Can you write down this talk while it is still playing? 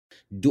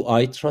Do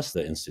I trust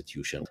the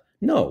institution?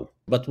 No.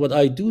 But what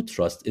I do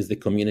trust is the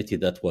community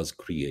that was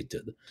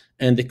created.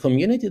 And the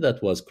community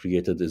that was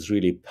created is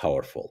really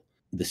powerful.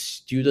 The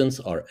students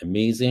are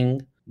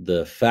amazing.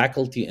 The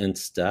faculty and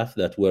staff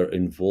that were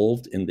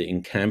involved in the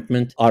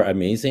encampment are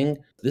amazing.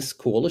 This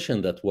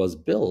coalition that was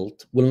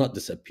built will not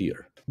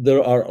disappear.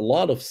 There are a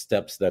lot of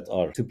steps that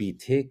are to be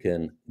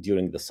taken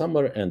during the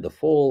summer and the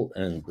fall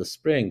and the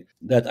spring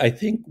that I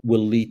think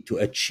will lead to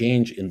a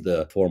change in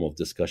the form of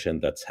discussion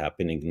that's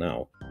happening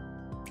now.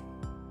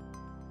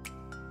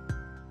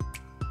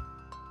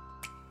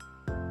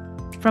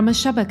 From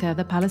Al-Shabaka,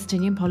 the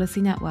Palestinian Policy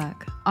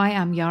Network, I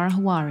am Yara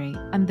Hawari,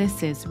 and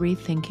this is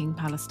Rethinking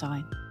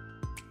Palestine.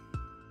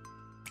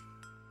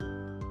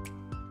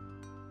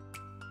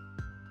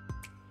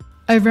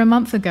 Over a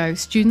month ago,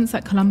 students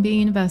at Columbia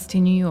University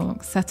in New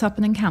York set up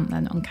an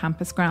encampment on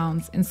campus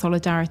grounds in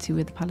solidarity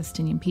with the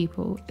Palestinian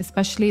people,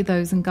 especially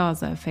those in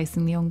Gaza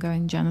facing the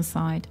ongoing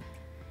genocide.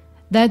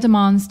 Their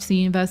demands to the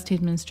university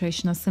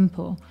administration are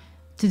simple: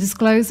 to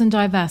disclose and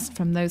divest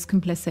from those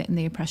complicit in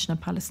the oppression of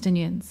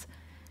Palestinians.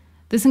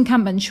 This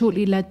encampment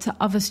shortly led to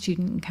other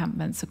student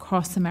encampments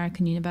across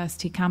American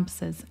university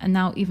campuses and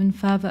now even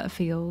further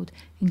afield,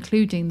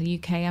 including the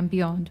UK and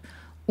beyond,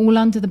 all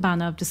under the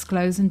banner of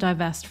disclose and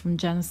divest from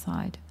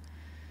genocide.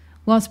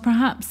 Whilst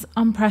perhaps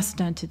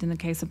unprecedented in the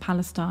case of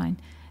Palestine,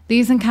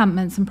 these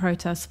encampments and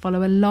protests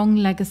follow a long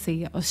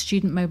legacy of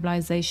student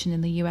mobilization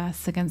in the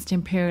US against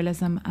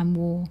imperialism and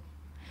war.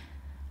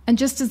 And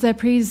just as their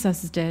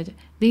predecessors did,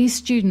 these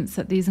students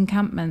at these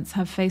encampments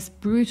have faced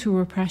brutal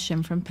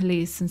repression from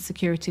police and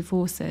security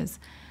forces.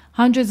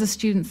 Hundreds of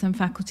students and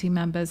faculty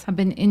members have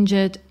been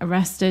injured,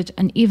 arrested,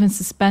 and even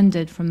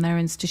suspended from their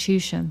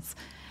institutions.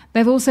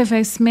 They've also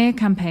faced smear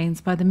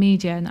campaigns by the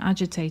media and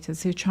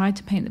agitators who tried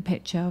to paint the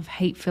picture of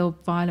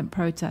hate-filled violent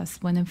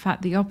protests when in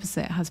fact the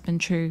opposite has been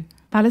true.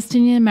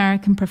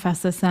 Palestinian-American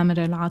Professor Samer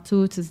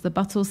Alatout is the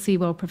Butler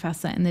Sewell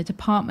Professor in the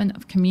Department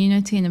of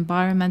Community and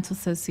Environmental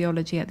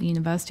Sociology at the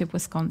University of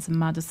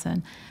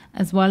Wisconsin-Madison,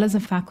 as well as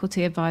a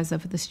faculty advisor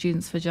for the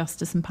Students for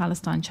Justice in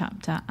Palestine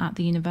chapter at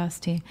the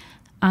university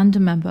and a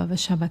member of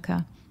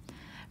Al-Shabaka.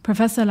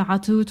 Professor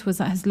Alatout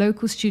was at his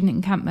local student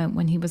encampment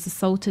when he was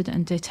assaulted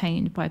and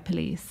detained by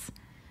police.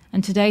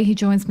 And today he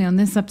joins me on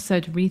this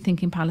episode of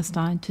Rethinking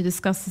Palestine to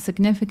discuss the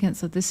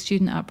significance of this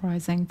student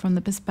uprising from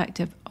the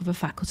perspective of a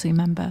faculty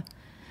member.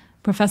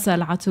 Professor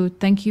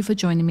Alatout, thank you for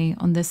joining me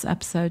on this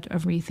episode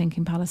of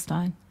Rethinking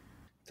Palestine.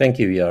 Thank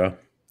you, Yara.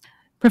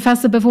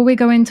 Professor, before we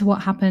go into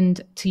what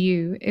happened to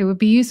you, it would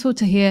be useful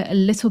to hear a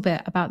little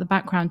bit about the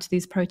background to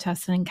these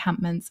protests and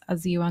encampments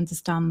as you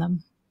understand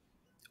them.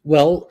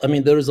 Well,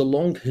 there is a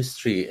long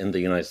history in the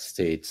United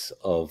States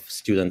of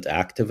student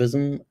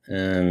activism,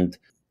 and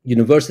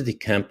university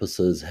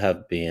campuses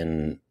have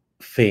been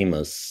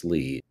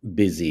famously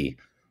busy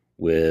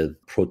with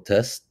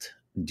protest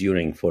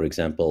during, for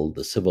example,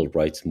 the civil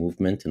rights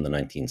movement in the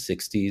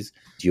 1960s,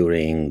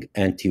 during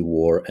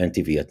anti-war,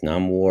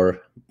 anti-Vietnam War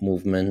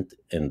movement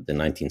in the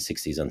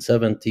 1960s and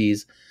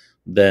 70s,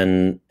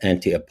 then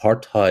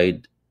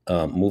anti-apartheid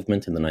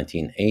movement in the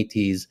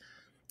 1980s,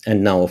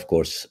 and now, of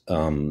course,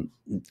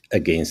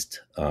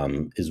 against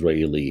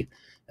Israeli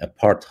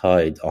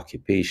apartheid,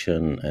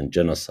 occupation, and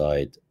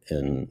genocide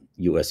in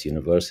U.S.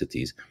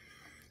 universities.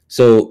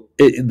 So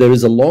there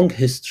is a long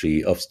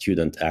history of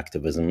student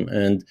activism,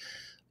 and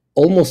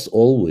almost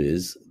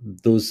always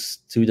those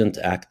student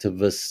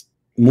activist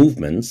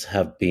movements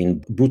have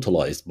been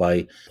brutalized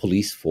by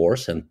police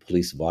force and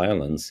police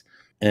violence,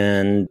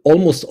 and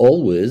almost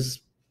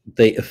always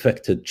they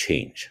affected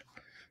change.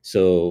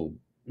 So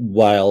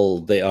while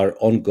they are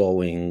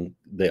ongoing,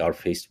 they are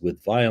faced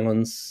with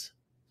violence,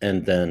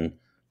 and then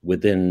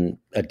within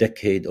a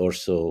decade or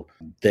so,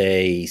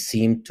 they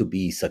seem to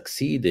be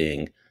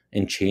succeeding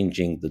in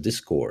changing the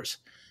discourse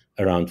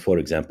around, for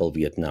example,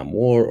 Vietnam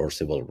War or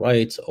civil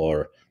rights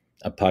or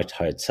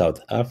apartheid South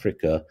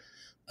Africa.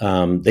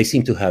 They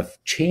seem to have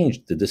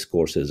changed the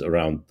discourses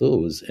around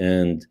those,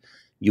 and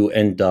you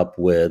end up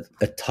with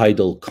a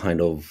tidal kind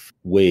of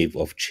wave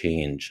of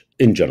change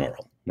in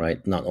general,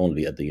 right? Not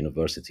only at the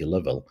university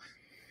level.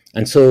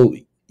 And so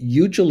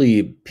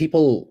usually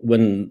people,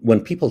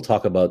 when people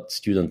talk about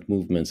student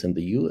movements in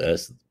the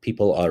US,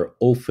 people are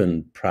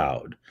often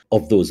proud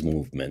of those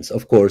movements,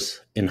 of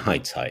course, in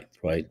hindsight,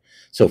 right?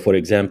 So for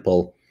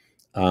example,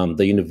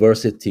 the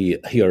university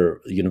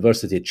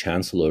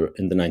chancellor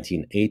in the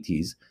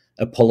 1980s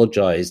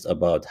apologized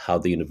about how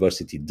the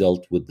university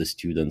dealt with the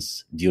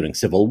students during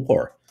civil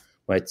war,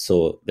 right?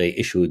 So they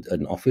issued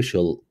an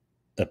official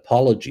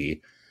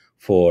apology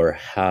for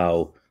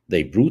how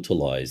they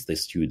brutalized the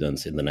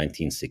students in the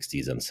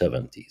 1960s and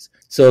 70s.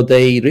 So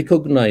they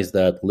recognized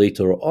that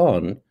later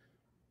on,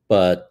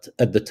 but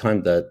at the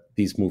time that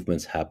these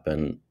movements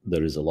happen,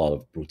 there is a lot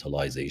of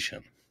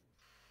brutalization.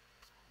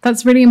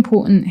 That's really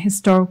important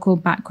historical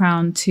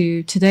background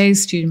to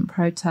today's student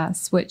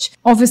protests, which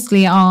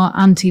obviously are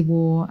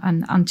anti-war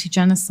and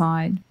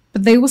anti-genocide,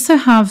 but they also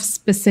have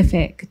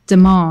specific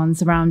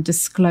demands around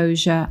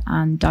disclosure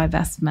and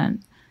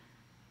divestment.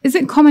 Is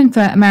it common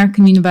for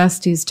American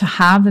universities to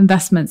have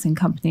investments in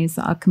companies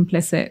that are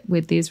complicit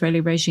with the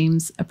Israeli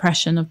regime's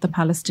oppression of the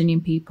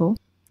Palestinian people?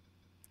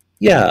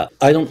 Yeah,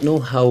 I don't know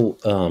how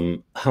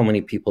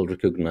many people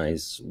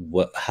recognize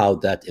how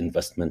that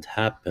investment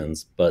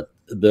happens, but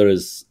there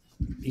is,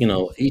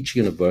 each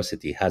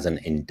university has an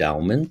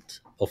endowment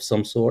of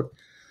some sort,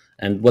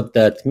 and what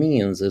that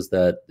means is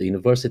that the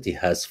university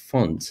has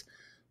funds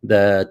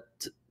that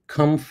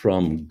come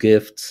from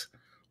gifts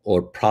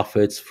or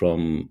profits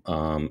from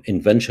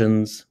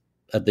inventions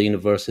at the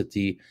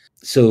university.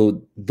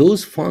 So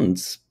those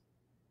funds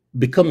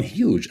become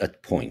huge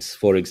at points.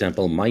 For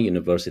example, my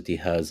university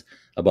has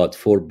about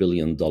 $4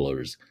 billion.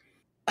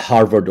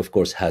 Harvard, of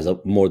course, has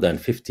more than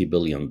 $50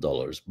 billion.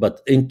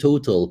 But in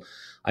total,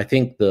 I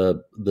think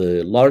the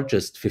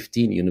largest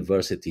 15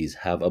 universities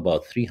have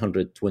about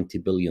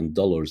 $320 billion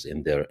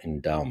in their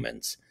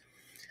endowments.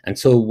 And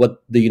so,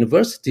 what the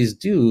universities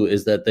do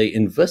is that they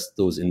invest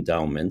those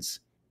endowments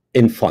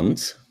in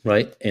funds,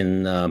 right,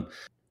 in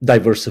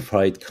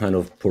diversified kind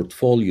of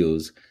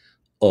portfolios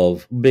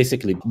of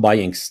basically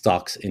buying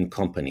stocks in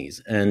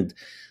companies. And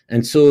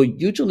so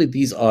usually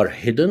these are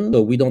hidden,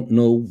 so we don't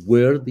know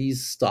where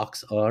these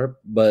stocks are,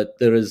 but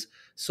there is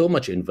so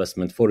much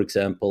investment, for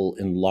example,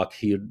 in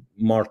Lockheed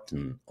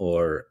Martin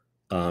or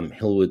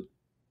Hewlett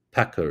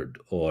Packard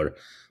or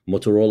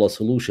Motorola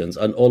Solutions,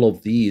 and all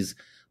of these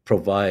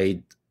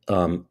provide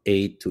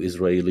aid to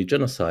Israeli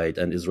genocide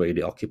and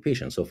Israeli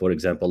occupation. So, for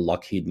example,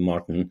 Lockheed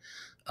Martin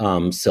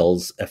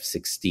sells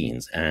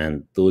F-16s,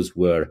 and those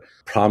were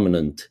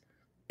prominent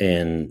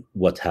in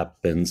what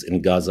happens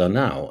in Gaza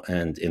now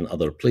and in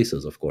other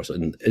places, of course,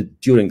 and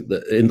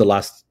in the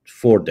last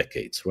 4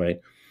 decades,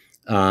 right?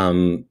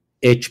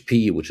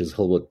 HP, which is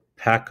Hewlett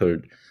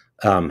Packard,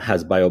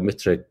 has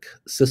biometric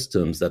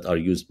systems that are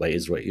used by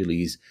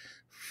Israelis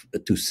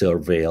to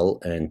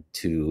surveil and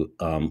to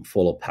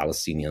follow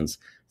Palestinians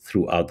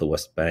throughout the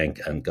West Bank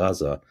and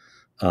Gaza.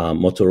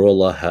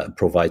 Motorola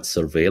provides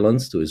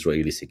surveillance to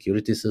Israeli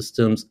security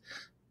systems.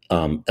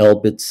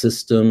 Elbit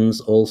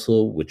Systems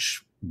also,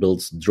 which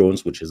builds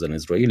drones, which is an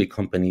Israeli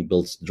company,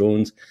 builds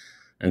drones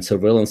and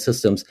surveillance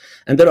systems.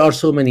 And there are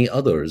so many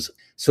others.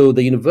 So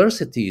the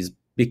universities,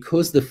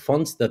 because the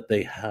funds that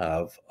they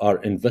have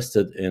are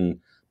invested in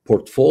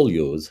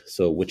portfolios,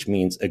 so which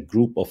means a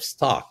group of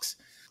stocks,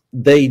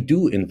 they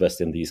do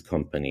invest in these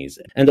companies.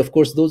 And of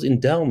course, those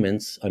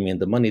endowments, I mean,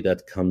 the money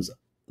that comes,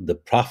 the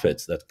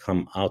profits that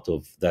come out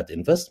of that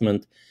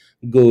investment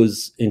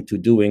goes into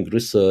doing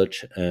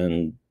research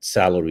and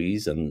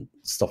salaries and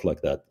stuff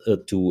like that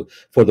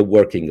for the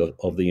working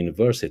of the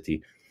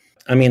university.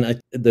 I mean,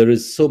 there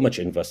is so much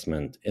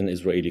investment in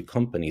Israeli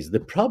companies.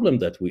 The problem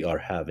that we are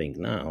having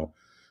now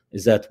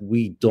is that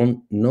we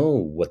don't know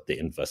what the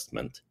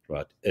investment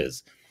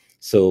is.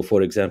 So,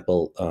 for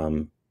example,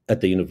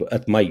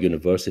 at my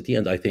university,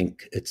 and I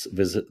think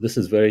this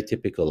is very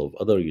typical of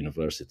other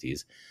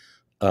universities,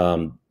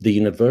 the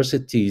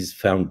university's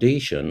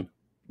foundation,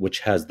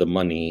 which has the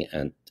money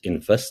and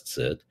invests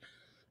it,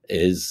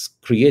 is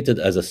created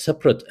as a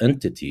separate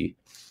entity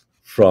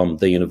from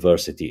the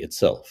university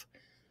itself.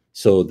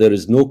 So there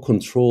is no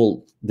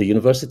control. The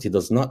university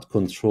does not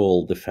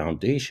control the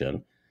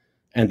foundation.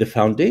 And the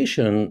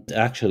foundation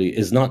actually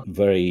is not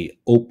very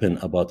open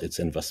about its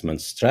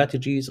investment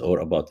strategies or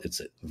about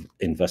its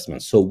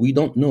investments. So we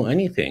don't know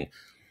anything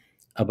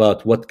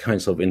about what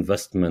kinds of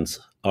investments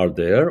are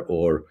there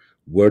or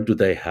where do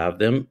they have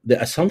them. The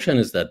assumption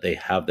is that they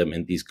have them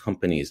in these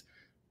companies.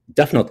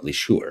 Definitely,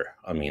 sure.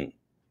 I mean,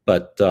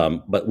 but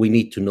we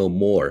need to know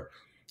more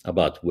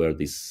about where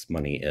this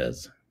money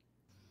is.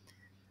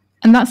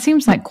 And that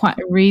seems like quite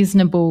a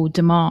reasonable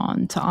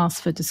demand to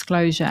ask for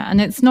disclosure.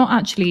 And it's not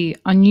actually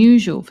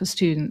unusual for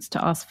students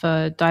to ask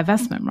for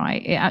divestment,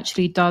 right? It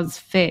actually does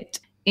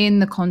fit in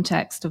the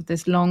context of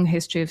this long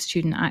history of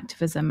student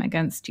activism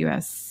against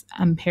US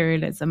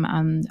imperialism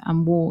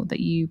and war that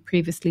you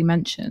previously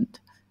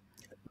mentioned.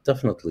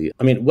 Definitely.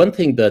 I mean, one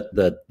thing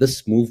that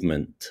this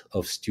movement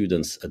of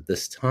students at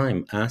this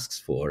time asks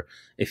for,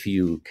 if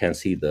you can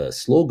see the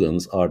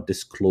slogans, are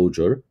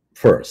disclosure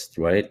first,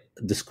 right?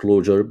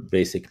 Disclosure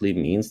basically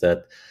means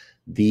that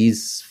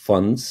these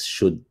funds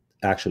should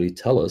actually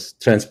tell us,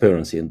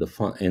 transparency in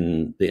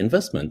the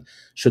investment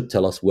should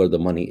tell us where the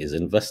money is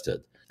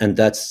invested. And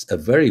that's a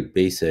very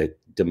basic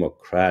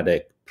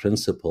democratic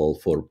principle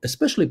for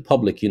especially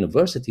public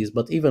universities,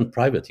 but even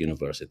private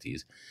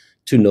universities,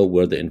 to know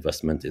where the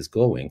investment is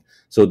going.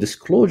 So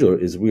disclosure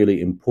is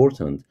really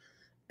important.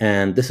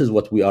 And this is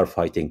what we are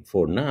fighting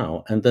for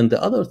now. And then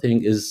the other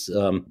thing is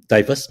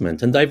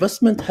divestment. And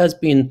divestment has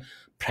been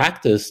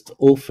practiced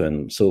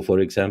often. So, for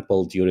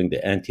example, during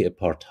the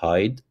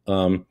anti-apartheid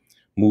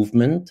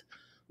movement,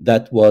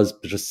 that was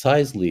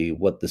precisely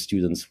what the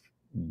students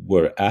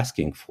were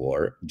asking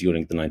for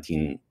during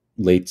the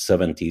late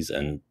 70s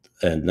and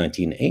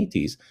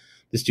 1980s.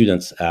 The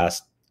students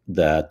asked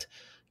that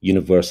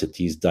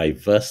universities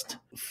divest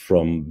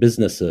from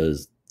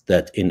businesses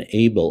that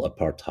enable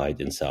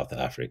apartheid in South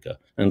Africa.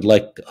 And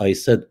like I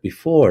said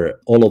before,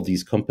 all of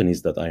these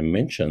companies that I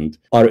mentioned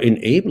are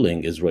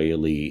enabling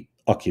Israeli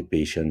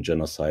occupation,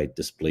 genocide,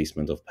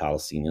 displacement of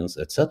Palestinians,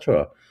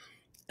 etc.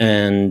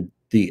 And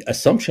the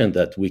assumption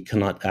that we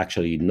cannot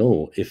actually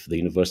know if the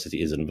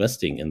university is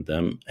investing in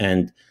them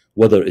and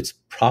whether it's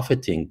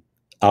profiting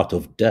out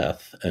of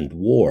death and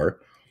war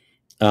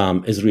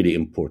is really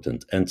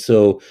important. And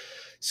so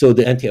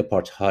the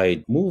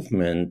anti-apartheid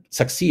movement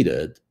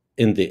succeeded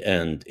in the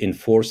end in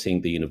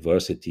forcing the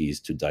universities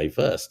to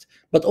divest,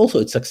 but also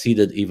it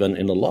succeeded even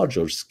in a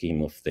larger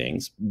scheme of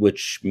things,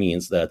 which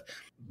means that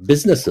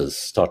businesses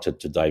started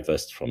to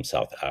divest from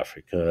South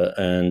Africa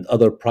and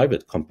other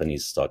private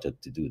companies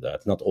started to do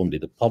that, not only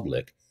the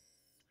public.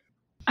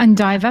 And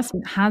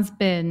divestment has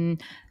been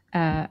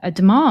a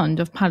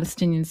demand of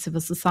Palestinian civil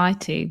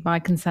society by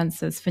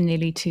consensus for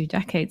nearly 2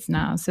 decades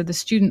now. So the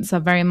students are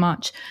very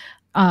much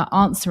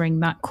answering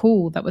that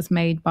call that was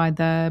made by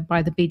the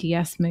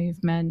BDS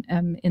movement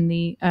in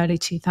the early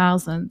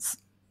 2000s.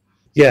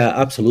 Yeah,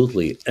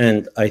 absolutely.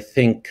 And I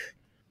think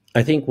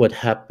what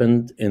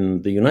happened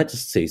in the United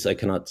States, I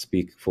cannot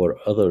speak for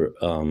other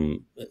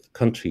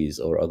countries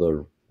or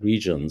other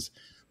regions,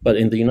 but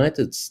in the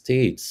United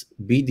States,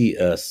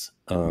 BDS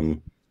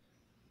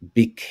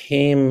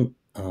became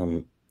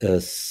a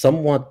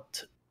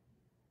somewhat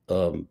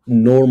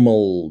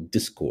normal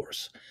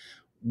discourse.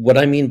 What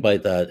I mean by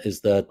that is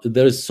that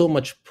there is so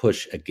much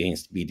push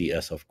against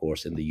BDS, of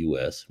course, in the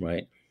US,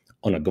 right,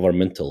 on a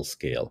governmental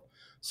scale.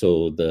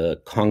 So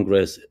the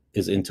Congress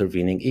is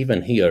intervening.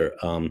 Even here,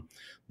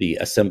 the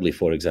Assembly,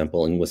 for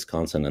example, in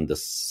Wisconsin, and the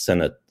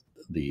Senate,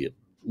 the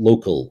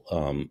local,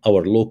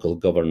 our local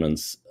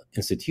governance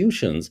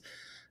institutions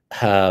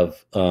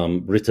have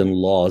written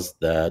laws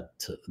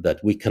that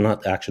we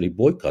cannot actually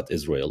boycott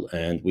Israel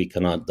and we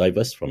cannot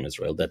divest from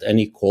Israel. That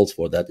any calls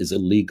for that is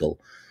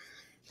illegal.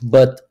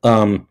 But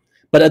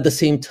at the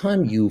same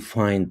time, you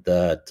find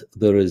that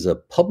there is a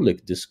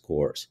public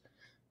discourse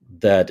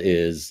that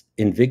is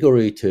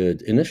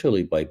invigorated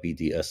initially by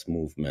BDS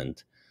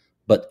movement,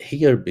 but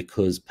here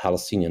because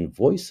Palestinian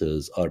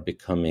voices are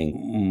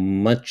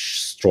becoming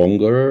much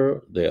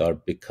stronger, they are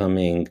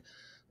becoming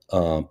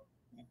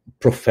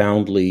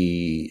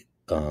profoundly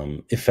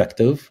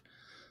effective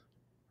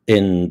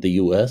in the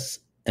US,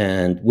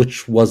 and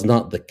which was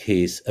not the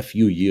case a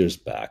few years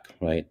back,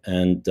 right?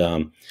 And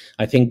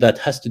I think that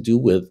has to do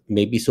with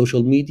maybe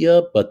social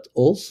media, but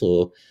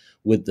also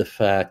with the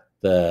fact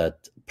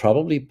that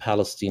probably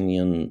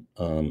Palestinian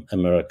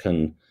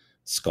American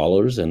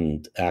scholars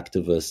and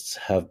activists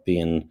have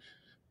been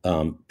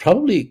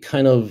probably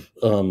kind of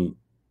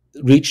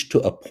reached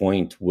to a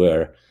point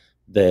where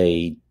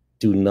they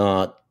do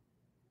not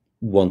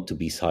want to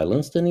be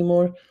silenced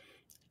anymore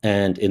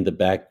and in the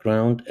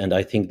background, and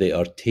I think they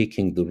are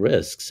taking the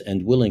risks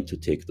and willing to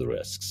take the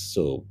risks.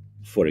 So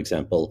for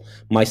example,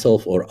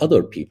 myself or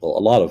other people, a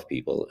lot of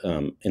people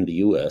in the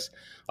US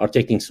are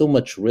taking so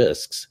much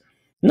risks,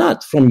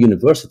 not from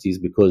universities,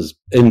 because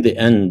in the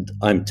end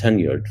I'm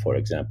tenured, for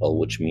example,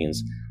 which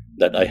means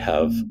that I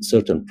have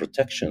certain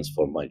protections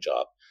for my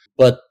job,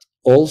 but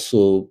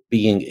also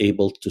being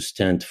able to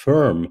stand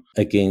firm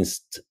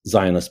against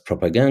Zionist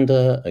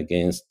propaganda,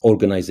 against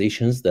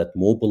organizations that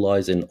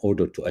mobilize in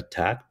order to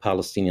attack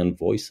Palestinian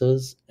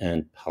voices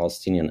and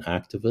Palestinian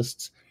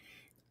activists.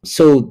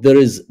 So there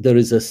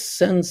is a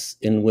sense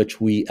in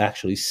which we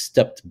actually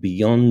stepped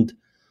beyond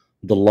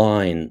the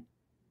line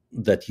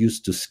that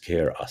used to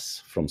scare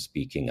us from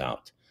speaking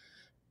out.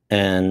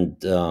 And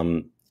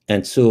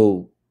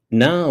so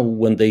now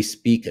when they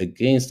speak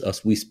against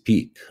us, we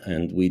speak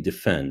and we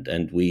defend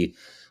and we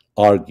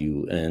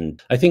argue.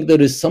 And I think there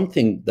is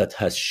something that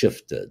has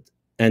shifted,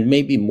 and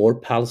maybe more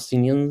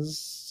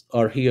Palestinians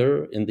are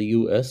here in the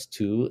US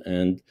too,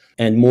 and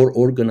more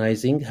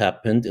organizing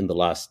happened in the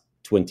last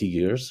 20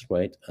 years,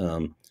 right?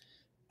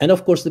 And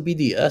of course, the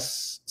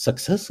BDS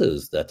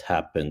successes that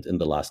happened in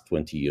the last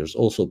 20 years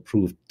also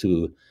proved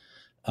to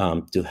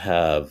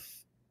have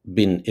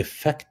been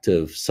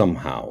effective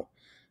somehow.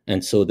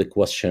 And so the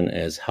question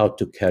is how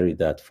to carry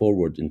that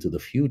forward into the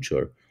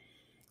future.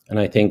 And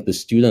I think the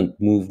student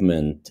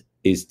movement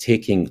is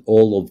taking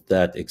all of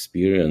that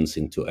experience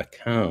into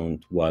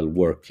account while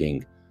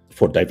working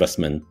for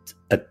divestment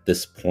at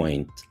this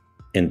point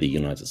in the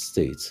United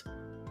States.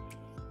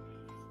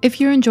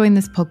 If you're enjoying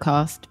this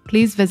podcast,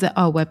 please visit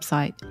our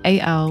website,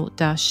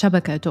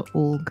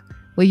 al-shabaka.org,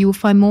 where you will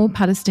find more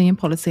Palestinian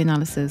policy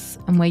analysis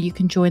and where you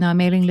can join our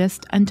mailing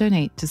list and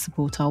donate to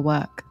support our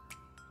work.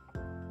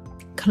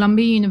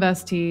 Columbia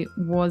University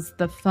was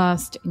the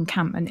first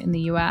encampment in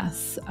the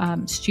US,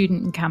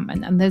 student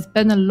encampment, and there's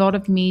been a lot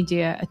of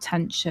media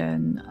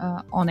attention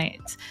on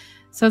it.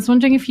 So I was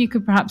wondering if you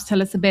could perhaps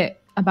tell us a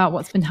bit about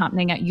what's been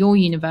happening at your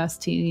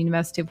university, the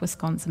University of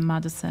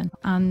Wisconsin-Madison,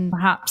 and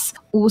perhaps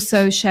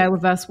also share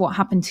with us what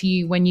happened to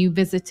you when you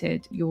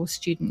visited your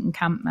student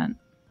encampment.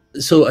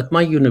 So at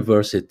my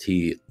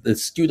university, the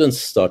students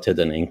started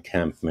an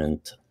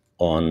encampment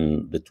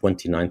on the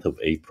 29th of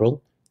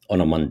April,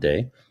 on a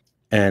Monday.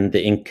 And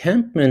the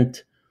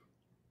encampment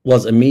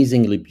was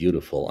amazingly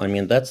beautiful. I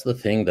mean, that's the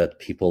thing that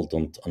people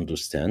don't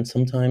understand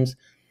sometimes,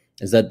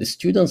 is that the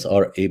students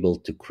are able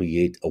to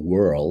create a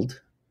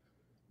world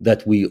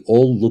that we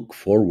all look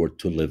forward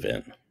to live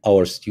in.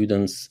 Our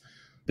students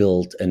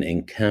built an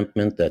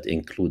encampment that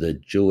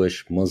included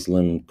Jewish,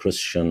 Muslim,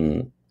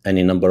 Christian,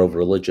 any number of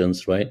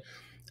religions, right?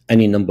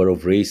 Any number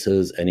of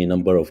races, any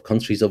number of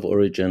countries of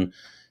origin.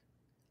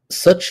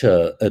 Such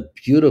a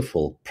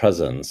beautiful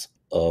presence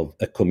of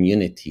a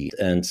community,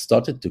 and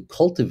started to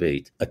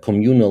cultivate a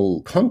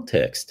communal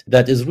context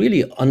that is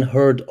really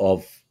unheard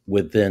of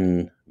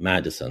within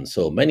Madison.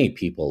 So many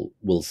people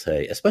will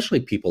say, especially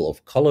people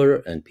of color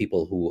and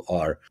people who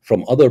are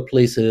from other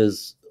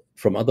places,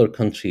 from other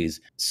countries,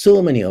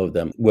 so many of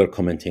them were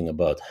commenting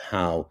about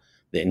how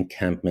the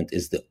encampment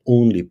is the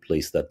only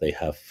place that they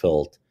have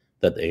felt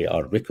that they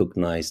are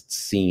recognized,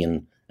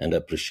 seen, and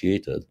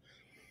appreciated.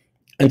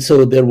 And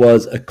so there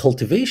was a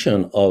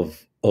cultivation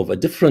of a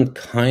different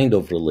kind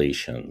of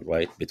relation,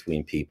 right,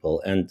 between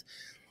people. And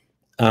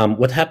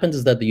what happened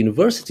is that the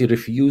university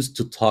refused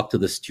to talk to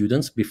the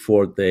students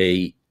before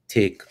they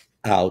take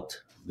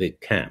out the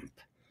camp.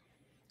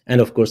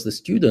 And of course, the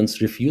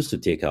students refused to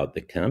take out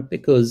the camp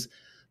because,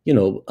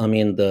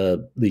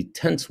 the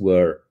tents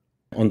were,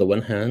 on the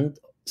one hand,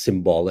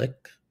 symbolic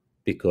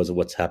because of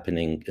what's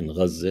happening in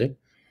Gaza.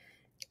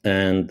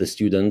 And the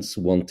students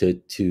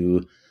wanted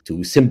to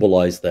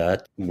symbolize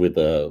that with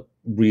a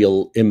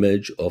real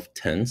image of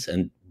tents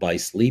and by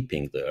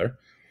sleeping there.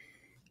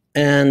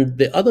 And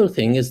the other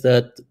thing is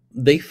that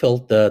they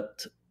felt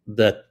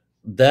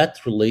that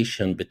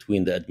relation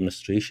between the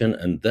administration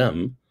and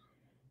them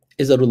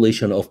is a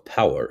relation of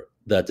power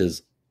that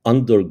is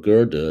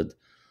undergirded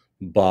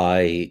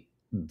by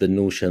the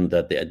notion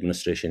that the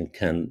administration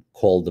can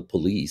call the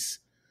police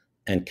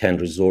and can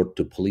resort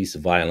to police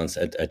violence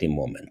at any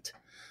moment.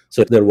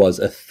 So there was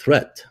a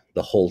threat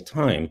the whole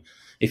time.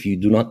 If you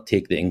do not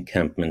take the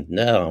encampment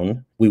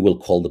down, we will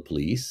call the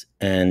police.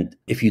 And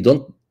if you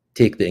don't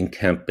take the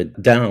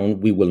encampment down,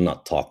 we will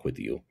not talk with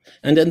you.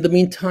 And in the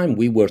meantime,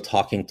 we were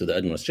talking to the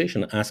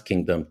administration,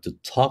 asking them to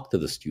talk to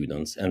the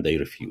students, and they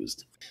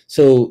refused.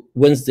 So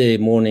Wednesday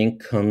morning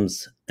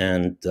comes,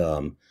 and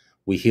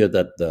we hear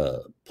that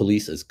the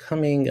police is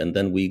coming, and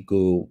then we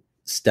go,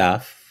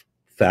 staff,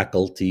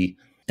 faculty,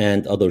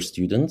 and other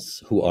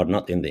students who are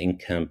not in the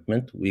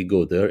encampment. We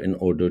go there in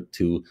order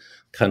to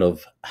kind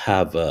of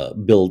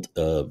build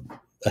a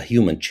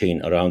human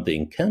chain around the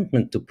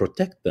encampment to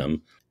protect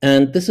them.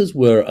 And this is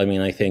where,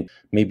 I think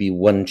maybe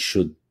I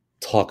should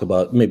talk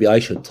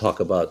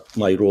about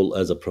my role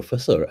as a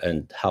professor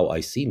and how I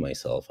see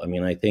myself.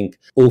 I think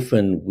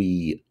often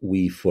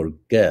we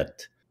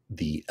forget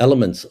the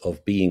elements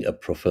of being a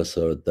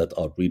professor that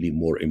are really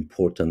more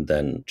important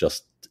than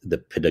just the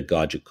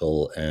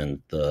pedagogical and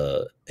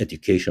the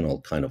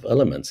educational kind of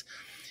elements.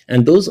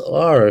 And those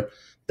are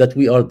that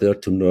we are there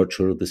to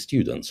nurture the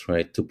students,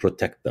 right? To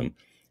protect them.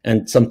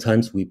 And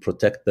sometimes we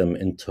protect them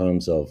in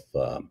terms of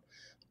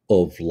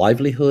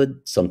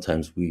livelihood.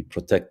 Sometimes we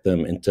protect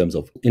them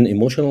in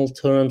emotional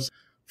terms.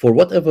 For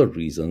whatever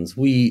reasons,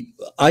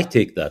 I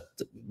take that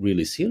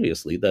really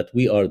seriously, that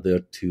we are there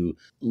to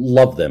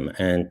love them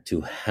and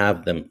to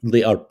have them.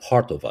 They are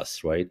part of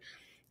us, right?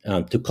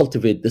 To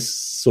cultivate this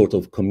sort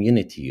of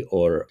community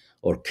or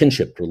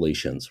kinship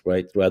relations,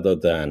 right? Rather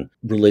than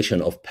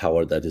relation of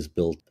power that is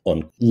built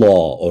on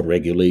law or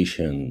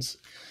regulations.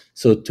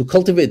 So to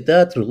cultivate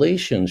that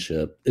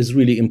relationship is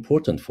really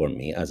important for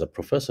me as a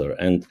professor.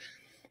 And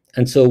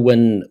so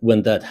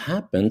when that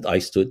happened, I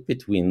stood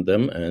between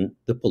them and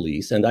the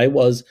police, and I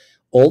was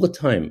all the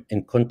time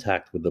in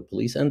contact with the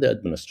police and the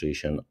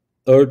administration,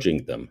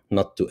 urging them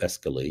not to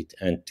escalate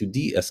and to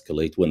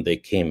de-escalate when they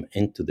came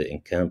into the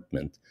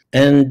encampment.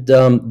 And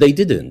they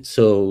didn't.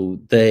 So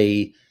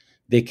they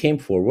came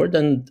forward,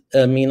 and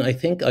I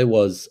think I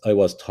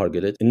was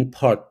targeted in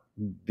part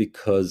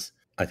because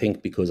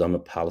I'm a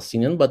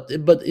Palestinian, but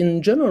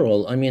in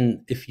general,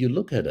 if you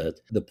look at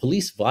it, the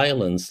police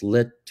violence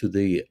led to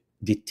the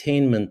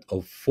detainment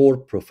of 4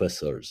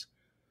 professors.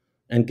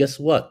 And guess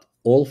what?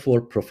 All 4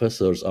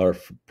 professors are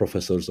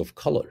professors of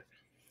color.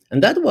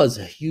 And that was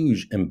a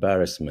huge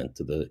embarrassment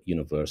to the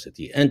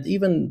university and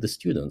even the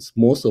students.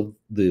 Most of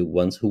the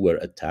ones who were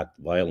attacked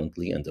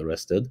violently and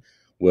arrested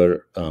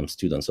were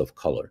students of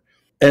color.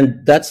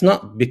 And that's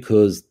not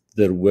because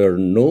there were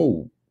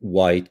no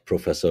white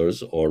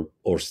professors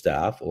or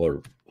staff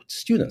or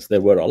students. There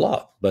were a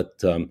lot.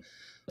 But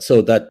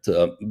so that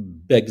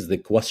begs the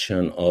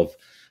question of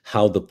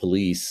how the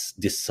police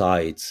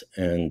decides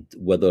and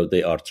whether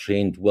they are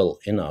trained well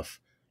enough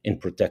in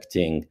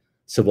protecting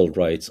civil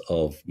rights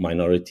of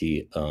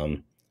minority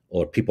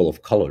or people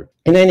of color.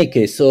 In any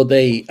case, so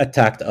they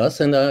attacked us,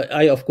 and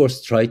I of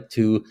course, tried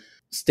to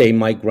stay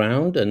my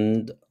ground,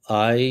 and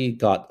I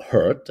got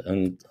hurt,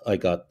 and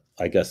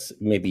I guess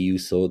maybe you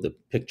saw the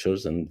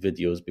pictures and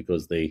videos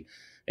because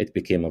it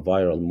became a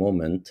viral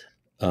moment.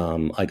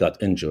 I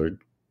got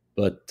injured,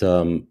 but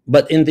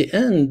in the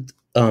end,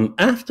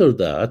 after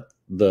that,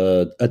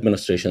 the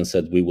administration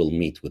said we will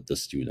meet with the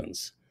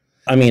students.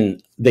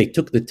 They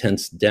took the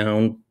tents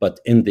down,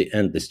 but in the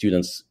end, the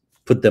students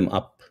put them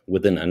up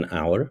within an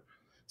hour.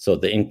 So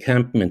the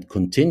encampment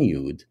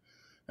continued.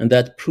 And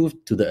that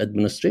proved to the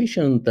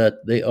administration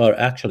that they are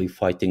actually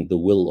fighting the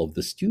will of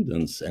the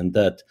students, and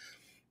that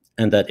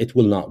it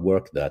will not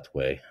work that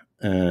way.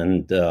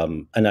 And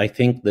I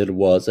think there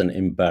was an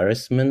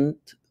embarrassment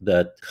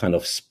that kind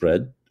of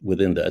spread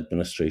within the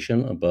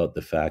administration about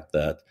the fact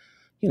that,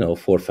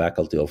 for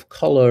faculty of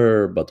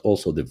color, but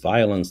also the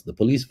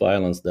police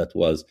violence that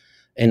was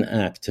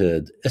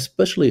enacted,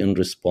 especially in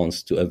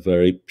response to a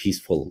very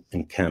peaceful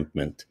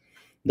encampment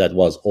that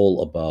was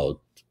all about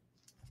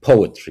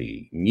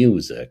poetry,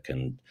 music,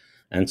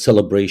 and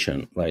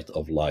celebration, right,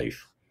 of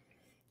life.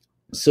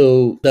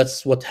 So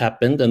that's what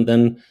happened. And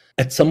then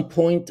at some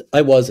point,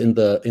 I was in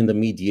the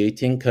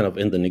mediating, kind of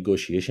in the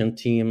negotiation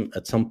team.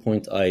 At some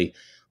point, I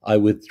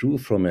withdrew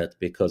from it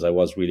because I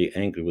was really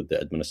angry with the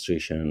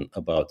administration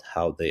about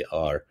how they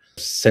are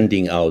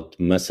sending out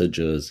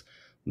messages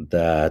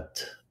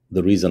that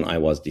the reason I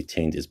was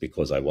detained is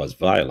because I was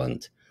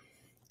violent.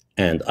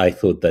 And I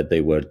thought that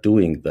they were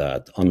doing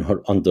that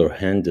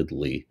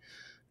underhandedly.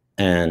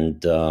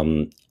 And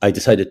I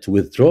decided to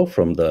withdraw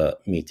from the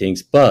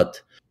meetings.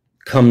 But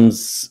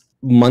comes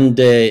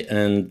Monday,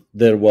 and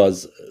there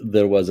was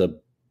a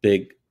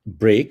big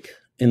break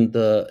in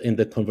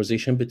the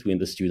conversation between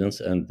the students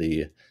and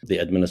the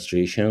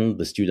administration.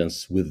 The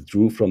students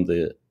withdrew from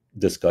the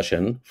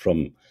discussion,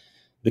 from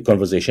the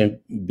conversation,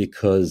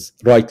 because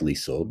rightly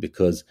so,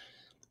 because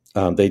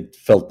they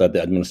felt that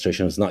the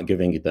administration is not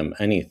giving them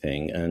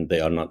anything, and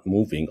they are not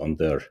moving on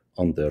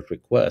their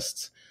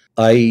requests.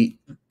 I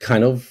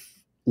kind of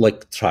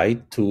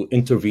tried to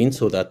intervene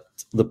so that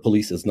the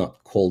police is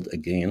not called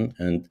again,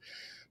 and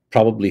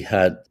probably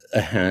had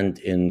a hand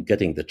in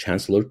getting the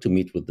chancellor to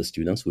meet with the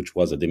students, which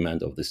was a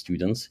demand of the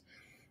students.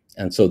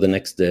 And so the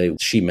next day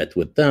she met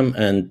with them,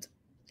 and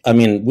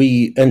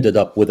we ended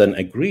up with an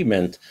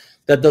agreement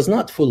that does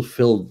not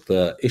fulfill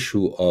the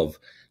issue of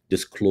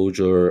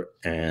disclosure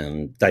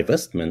and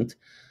divestment.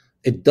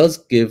 It does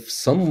give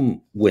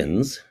some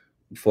wins.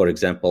 For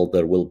example,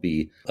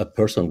 a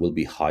person will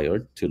be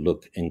hired to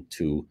look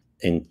into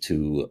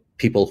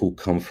people who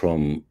come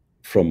from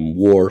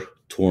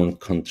war-torn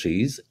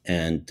countries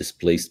and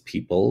displaced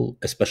people,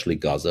 especially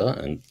Gaza,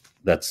 and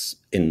that's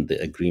in the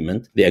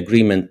agreement. The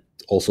agreement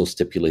also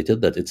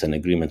stipulated that it's an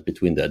agreement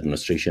between the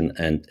administration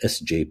and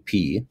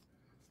SJP,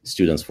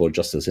 Students for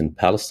Justice in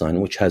Palestine,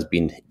 which has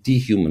been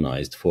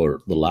dehumanized for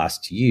the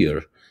last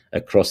year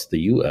across the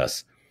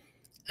US.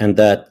 And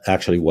that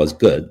actually was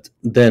good.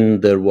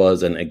 Then there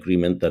was an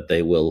agreement that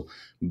they will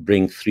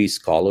bring 3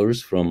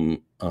 scholars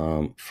from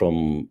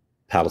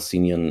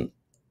Palestinian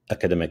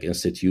academic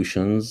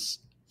institutions,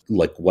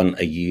 like one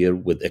a year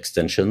with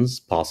extensions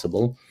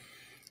possible.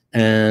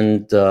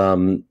 And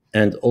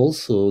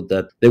also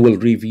that they will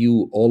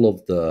review all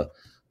of the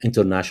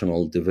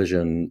international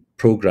division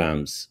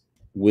programs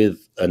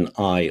with an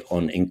eye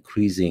on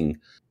increasing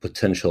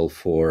potential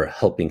for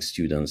helping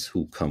students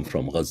who come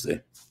from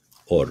Gaza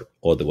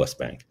or the West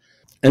Bank.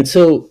 And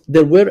so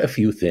there were a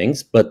few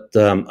things, but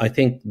I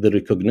think the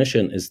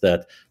recognition is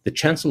that the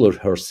chancellor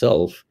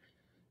herself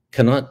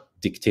cannot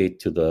dictate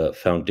to the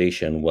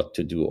foundation what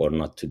to do or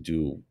not to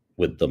do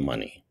with the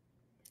money.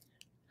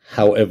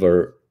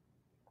 However,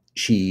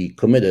 she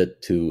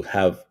committed to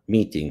have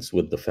meetings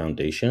with the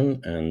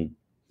foundation and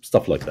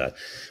stuff like that.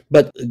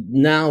 But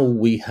now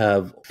we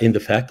have in the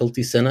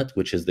Faculty Senate,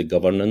 which is the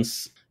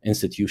governance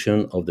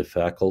institution of the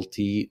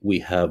faculty, we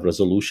have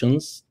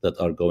resolutions that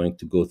are going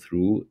to go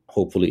through,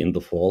 hopefully in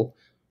the fall,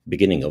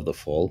 beginning of the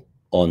fall,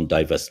 on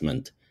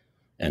divestment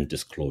and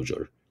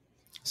disclosure.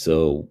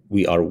 So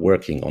we are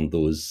working on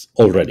those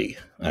already.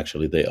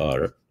 Actually, they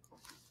are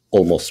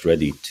almost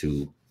ready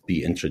to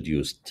be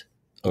introduced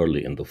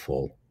early in the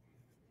fall.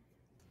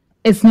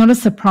 It's not a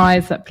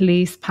surprise that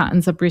police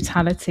patterns of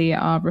brutality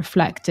are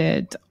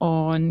reflected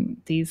on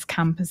these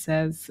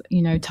campuses,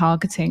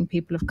 targeting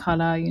people of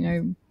color.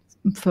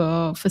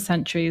 For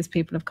centuries,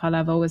 people of color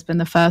have always been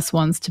the first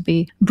ones to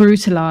be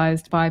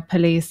brutalized by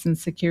police and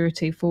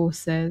security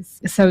forces.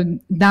 So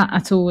that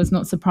at all is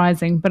not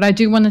surprising. But I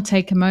do want to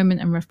take a moment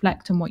and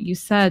reflect on what you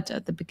said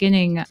at the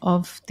beginning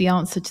of the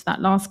answer to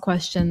that last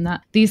question,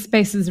 that these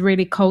spaces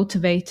really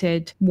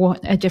cultivated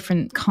what a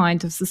different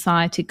kind of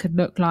society could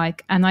look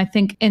like. And I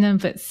think in and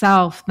of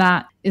itself,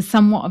 that is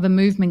somewhat of a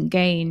movement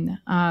gain.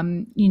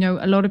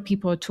 A lot of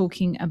people are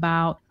talking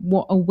about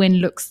what a win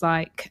looks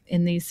like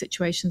in these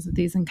situations of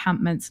these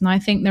encampments. And I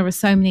think there are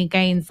so many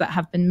gains that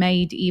have been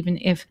made, even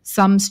if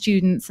some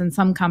students and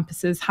some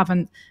campuses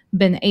haven't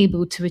been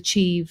able to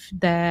achieve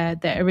their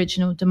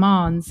original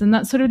demands. And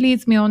that sort of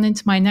leads me on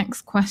into my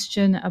next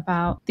question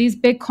about these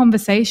big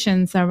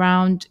conversations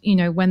around,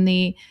 when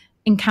the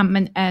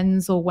encampment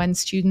ends or when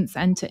students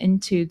enter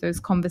into those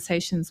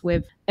conversations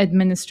with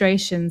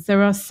administrations.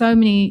 There are so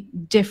many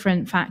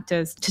different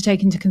factors to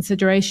take into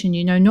consideration.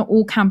 Not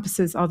all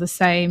campuses are the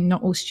same,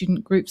 not all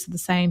student groups are the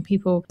same,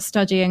 people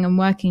studying and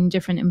working in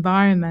different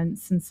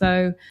environments. And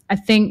so I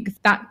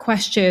think that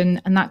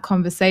question and that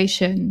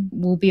conversation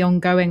will be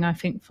ongoing, I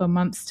think, for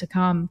months to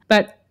come.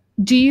 But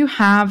do you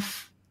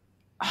have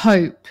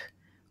hope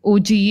Or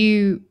do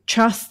you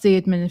trust the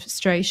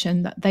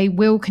administration that they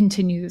will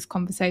continue this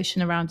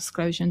conversation around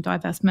disclosure and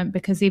divestment?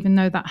 Because even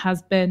though that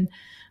has been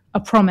a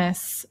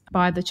promise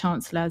by the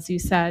Chancellor, as you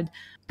said,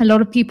 a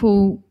lot of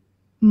people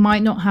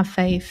might not have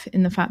faith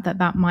in the fact that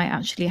that might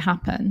actually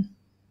happen.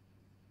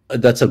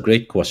 That's a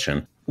great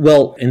question.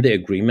 Well, in the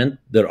agreement,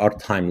 there are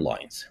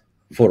timelines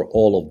for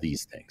all of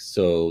these things.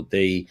 So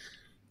the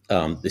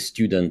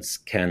students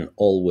can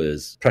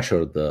always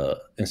pressure the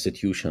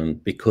institution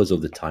because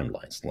of the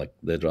timelines. Like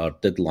there are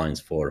deadlines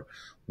for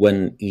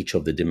when each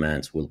of the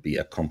demands will be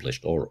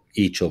accomplished or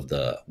each of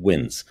the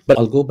wins. But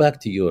I'll go back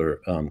to your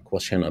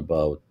question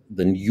about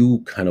the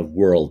new kind of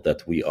world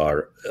that we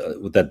are,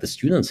 that the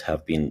students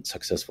have been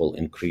successful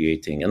in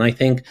creating. And I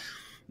think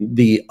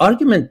the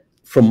argument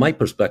from my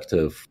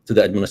perspective to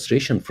the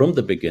administration from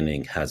the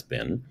beginning has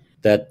been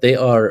that they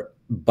are,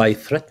 by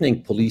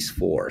threatening police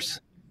force,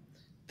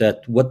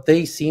 that what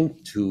they seem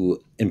to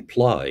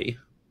imply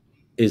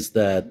is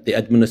that the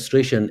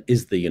administration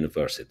is the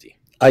university.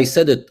 I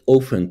said it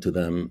often to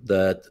them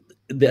that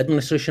the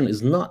administration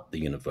is not the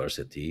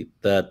university,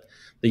 that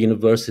the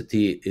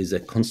university is a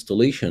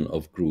constellation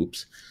of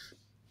groups,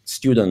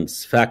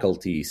 students,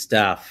 faculty,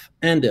 staff,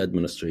 and the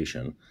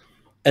administration,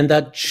 and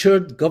that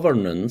shared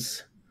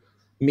governance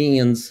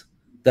means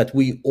that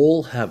we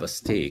all have a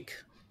stake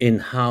in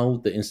how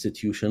the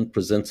institution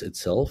presents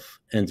itself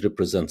and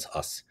represents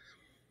us,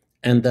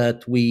 and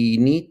that we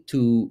need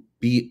to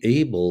be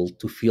able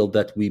to feel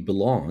that we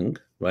belong,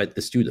 right?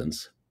 The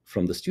students,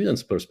 from the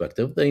students'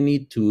 perspective, they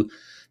need to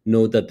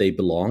know that they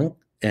belong.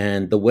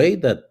 And the way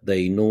that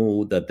they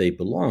know that they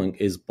belong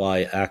is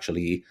by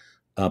actually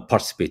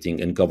participating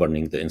in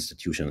governing the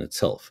institution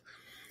itself.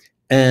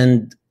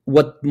 And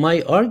what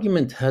my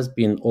argument has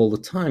been all the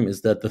time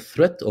is that the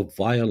threat of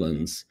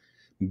violence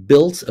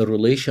builds a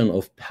relation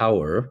of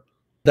power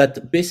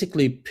that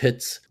basically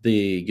pits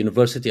the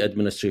university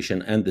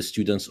administration and the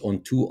students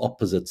on two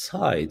opposite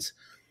sides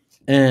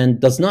and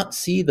does not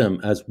see them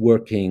as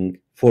working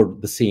for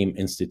the same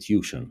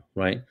institution,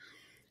 right?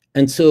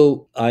 And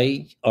so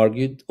I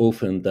argued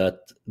often that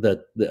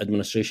the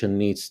administration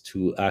needs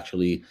to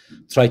actually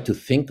try to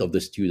think of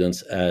the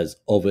students as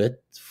of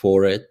it,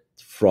 for it,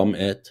 from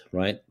it,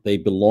 right? They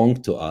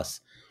belong to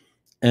us.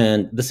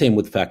 And the same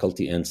with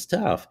faculty and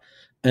staff.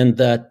 And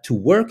that to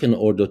work in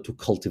order to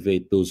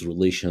cultivate those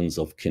relations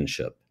of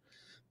kinship,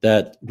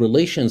 that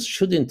relations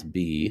shouldn't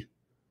be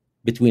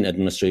between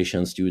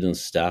administration,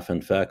 students, staff,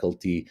 and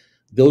faculty.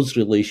 Those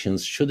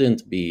relations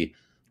shouldn't be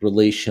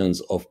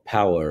relations of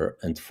power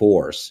and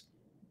force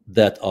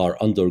that are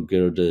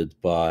undergirded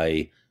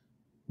by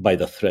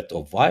the threat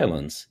of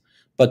violence,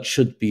 but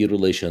should be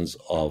relations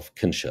of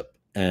kinship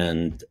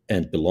and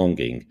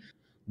belonging.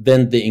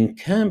 Then the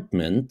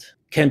encampment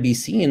can be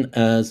seen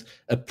as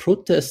a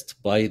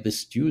protest by the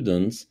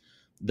students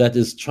that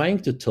is trying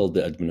to tell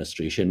the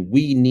administration,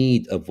 we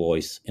need a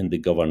voice in the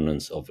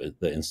governance of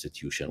the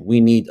institution.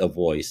 We need a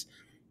voice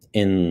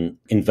in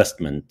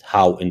investment,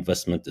 how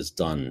investment is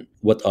done,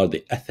 what are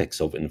the ethics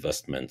of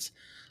investments,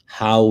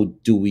 how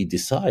do we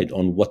decide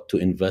on what to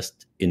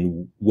invest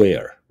in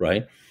where,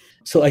 right?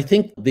 So I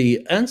think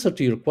the answer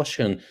to your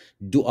question,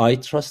 do I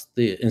trust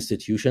the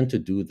institution to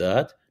do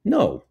that?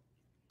 No,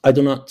 I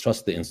do not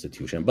trust the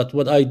institution. But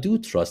what I do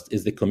trust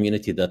is the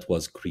community that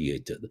was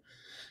created.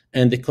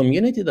 And the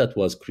community that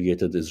was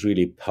created is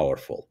really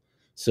powerful.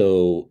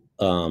 So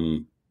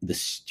the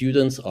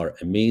students are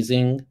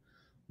amazing.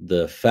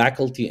 The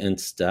faculty and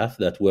staff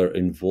that were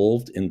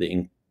involved in the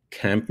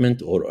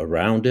encampment or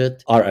around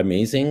it are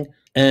amazing.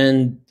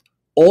 And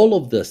all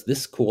of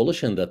this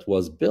coalition that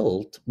was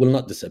built will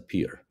not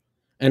disappear.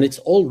 And it's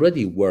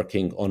already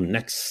working on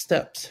next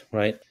steps,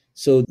 right?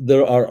 So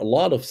there are a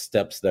lot of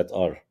steps that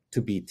are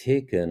to be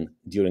taken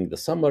during the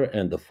summer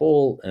and the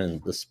fall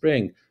and the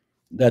spring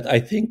that I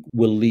think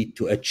will lead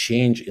to a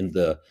change in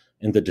the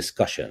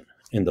discussion,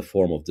 in the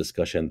form of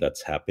discussion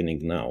that's happening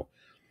now.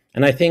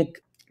 And I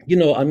think,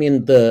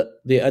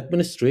 the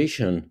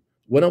administration,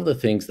 one of the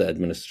things the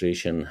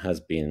administration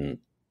has been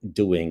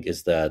doing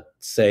is that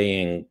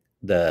saying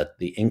that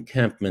the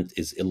encampment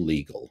is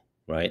illegal,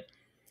 right?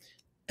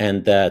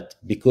 And that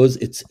because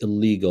it's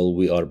illegal,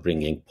 we are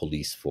bringing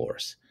police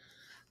force.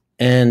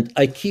 And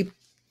I keep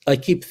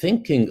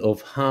thinking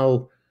of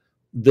how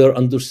they're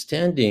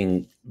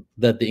understanding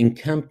that the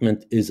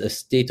encampment is a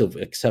state of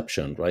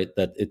exception, right?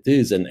 That it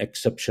is an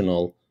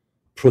exceptional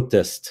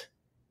protest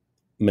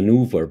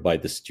maneuver by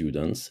the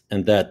students,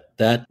 and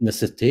that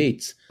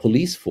necessitates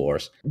police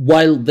force,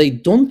 while they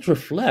don't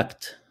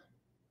reflect,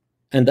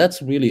 and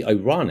that's really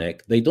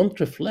ironic, they don't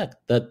reflect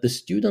that the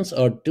students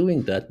are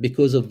doing that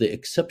because of the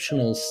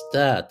exceptional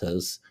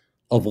status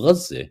of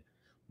Gaza,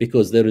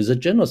 because there is a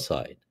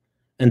genocide.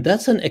 And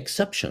that's an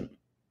exception,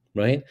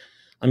 right?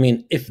 I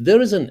mean, if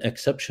there is an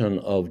exception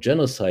of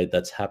genocide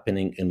that's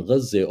happening in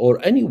Gaza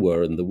or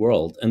anywhere in the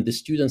world, and the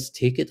students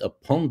take it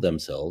upon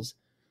themselves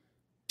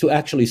to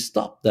actually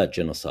stop that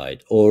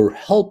genocide or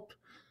help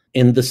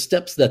in the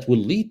steps that will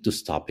lead to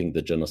stopping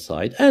the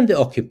genocide and the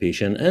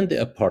occupation and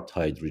the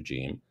apartheid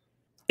regime,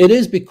 it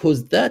is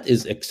because that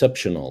is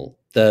exceptional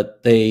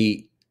that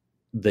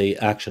they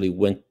actually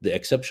went the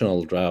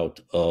exceptional route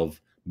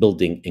of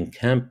building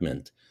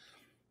encampment.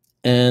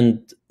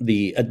 And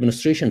the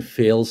administration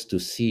fails to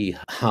see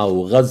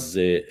how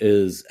Gaza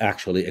is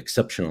actually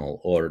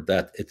exceptional, or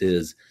that it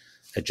is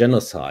a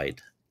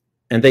genocide.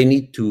 And they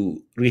need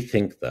to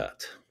rethink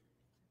that.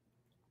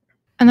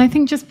 And I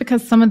think just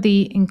because some of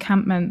the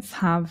encampments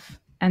have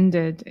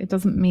ended, it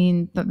doesn't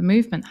mean that the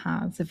movement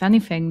has. If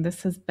anything,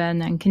 this has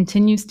been and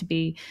continues to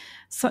be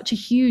such a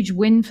huge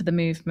win for the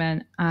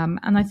movement. And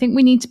I think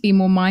we need to be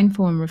more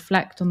mindful and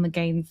reflect on the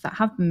gains that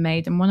have been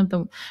made. And one of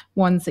the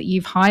ones that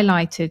you've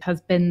highlighted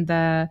has been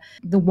the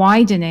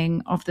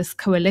widening of this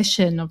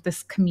coalition, of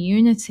this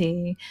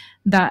community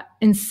that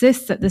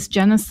insists that this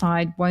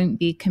genocide won't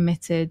be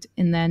committed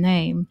in their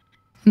name.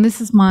 And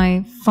this is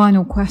my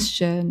final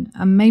question,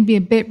 and maybe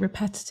a bit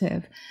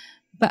repetitive,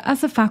 but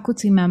as a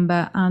faculty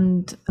member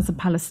and as a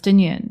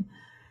Palestinian,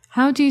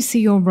 how do you see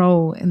your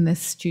role in this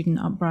student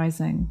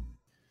uprising?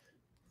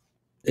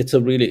 It's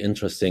a really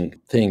interesting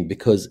thing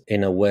because,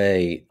 in a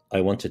way,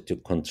 I wanted to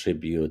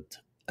contribute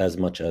as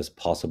much as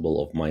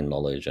possible of my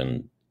knowledge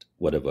and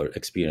whatever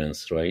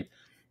experience, right,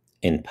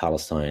 in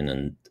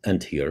Palestine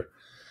and here,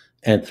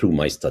 and through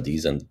my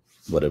studies and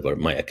whatever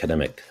my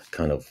academic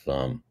kind of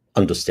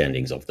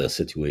understandings of the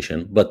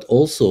situation. But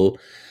also,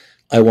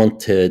 I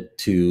wanted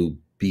to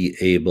be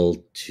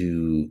able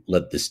to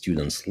let the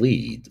students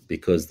lead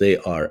because they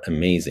are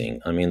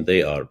amazing. I mean,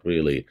 they are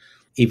really,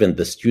 even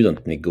the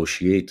student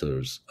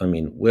negotiators, I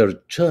mean, we're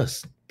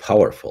just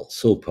powerful,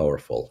 so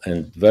powerful,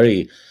 and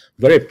very,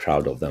 very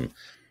proud of them.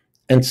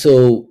 And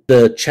so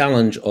the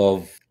challenge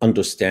of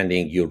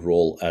understanding your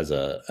role as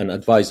an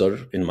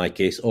advisor, in my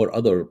case, or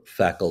other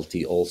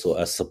faculty also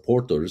as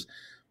supporters,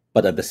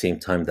 but at the same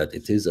time that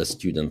it is a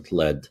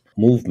student-led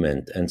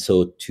movement. And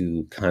so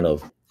to kind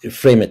of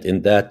frame it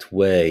in that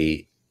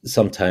way,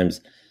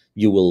 sometimes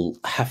you will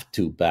have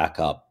to back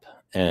up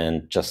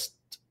and just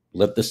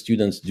let the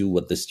students do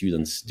what the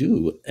students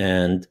do.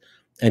 And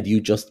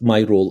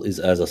my role is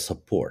as a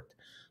support.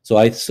 So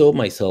I saw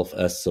myself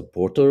as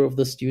supporter of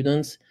the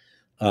students.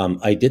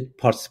 I did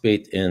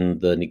participate in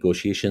the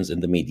negotiations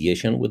and the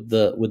mediation with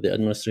the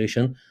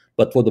administration,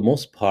 but for the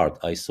most part,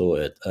 I saw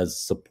it as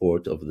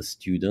support of the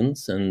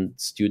students and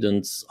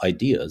students'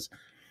 ideas.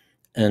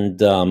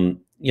 And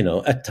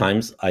at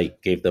times I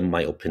gave them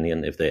my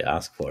opinion if they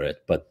asked for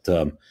it,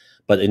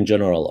 but in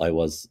general, I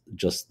was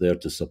just there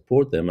to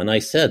support them. And I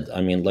said,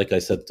 I mean, like I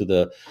said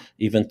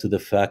even to the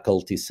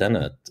faculty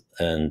senate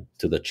and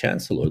to the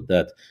chancellor,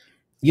 that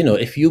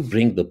if you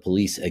bring the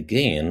police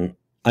again,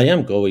 I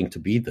am going to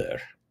be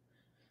there.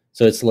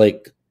 So it's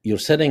like you're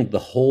setting the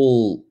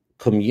whole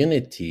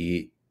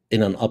community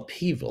in an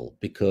upheaval,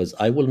 because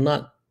I will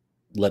not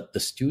let the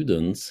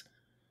students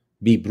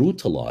be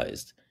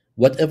brutalized.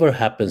 Whatever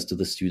happens to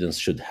the students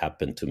should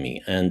happen to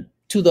me and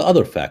to the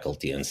other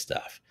faculty and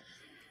staff.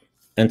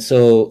 And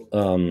so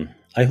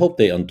I hope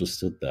they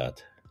understood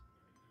that.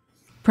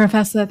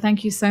 Professor,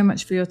 thank you so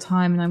much for your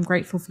time, and I'm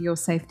grateful for your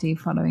safety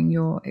following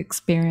your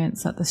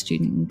experience at the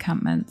student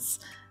encampments.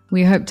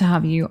 We hope to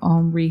have you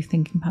on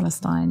Rethinking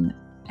Palestine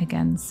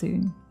again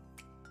soon.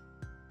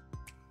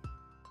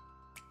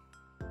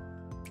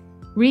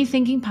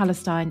 Rethinking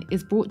Palestine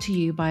is brought to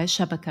you by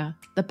Al-Shabaka,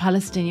 the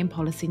Palestinian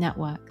Policy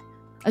Network.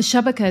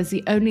 Al-Shabaka is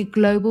the only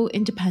global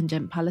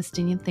independent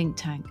Palestinian think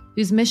tank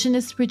whose mission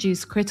is to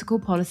produce critical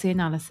policy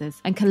analysis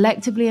and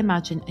collectively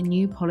imagine a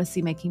new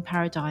policy-making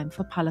paradigm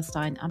for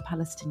Palestine and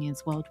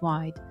Palestinians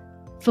worldwide.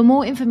 For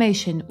more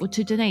information or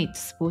to donate to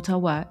support our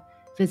work,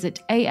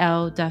 visit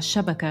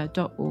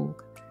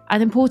al-shabaka.org.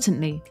 And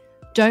importantly,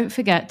 don't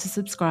forget to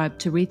subscribe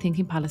to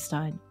Rethinking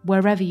Palestine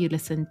wherever you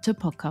listen to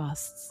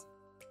podcasts.